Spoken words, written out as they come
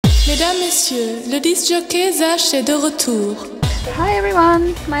Mesdames, Messieurs, le disc jockey Sash est de retour. Hi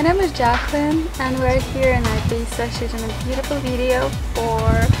everyone, my name is Jacqueline and we're here in Ibiza shooting a beautiful video for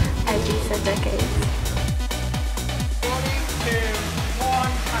Ibiza Decades. 3, 2,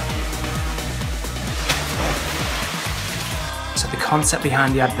 1, So the concept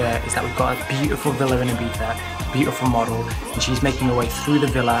behind the advert is that we've got a beautiful villa in Ibiza, a beautiful model, and she's making her way through the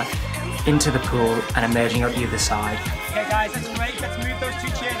villa, into the pool, and emerging out the other side. Okay guys, that's great. Let's move those 2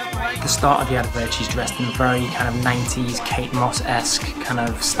 chairs up the way. At the start of the advert, she's dressed in very kind of 90s Kate Moss-esque kind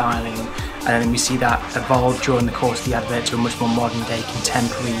of styling, and then we see that evolve during the course of the advert to a much more modern day,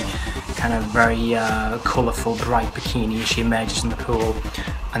 contemporary, kind of very colourful, bright bikini as she emerges from the pool.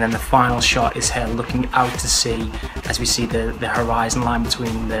 And then the final shot is her looking out to sea as we see the horizon line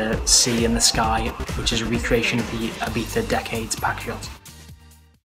between the sea and the sky, which is a recreation of the Ibiza Decades pack shot.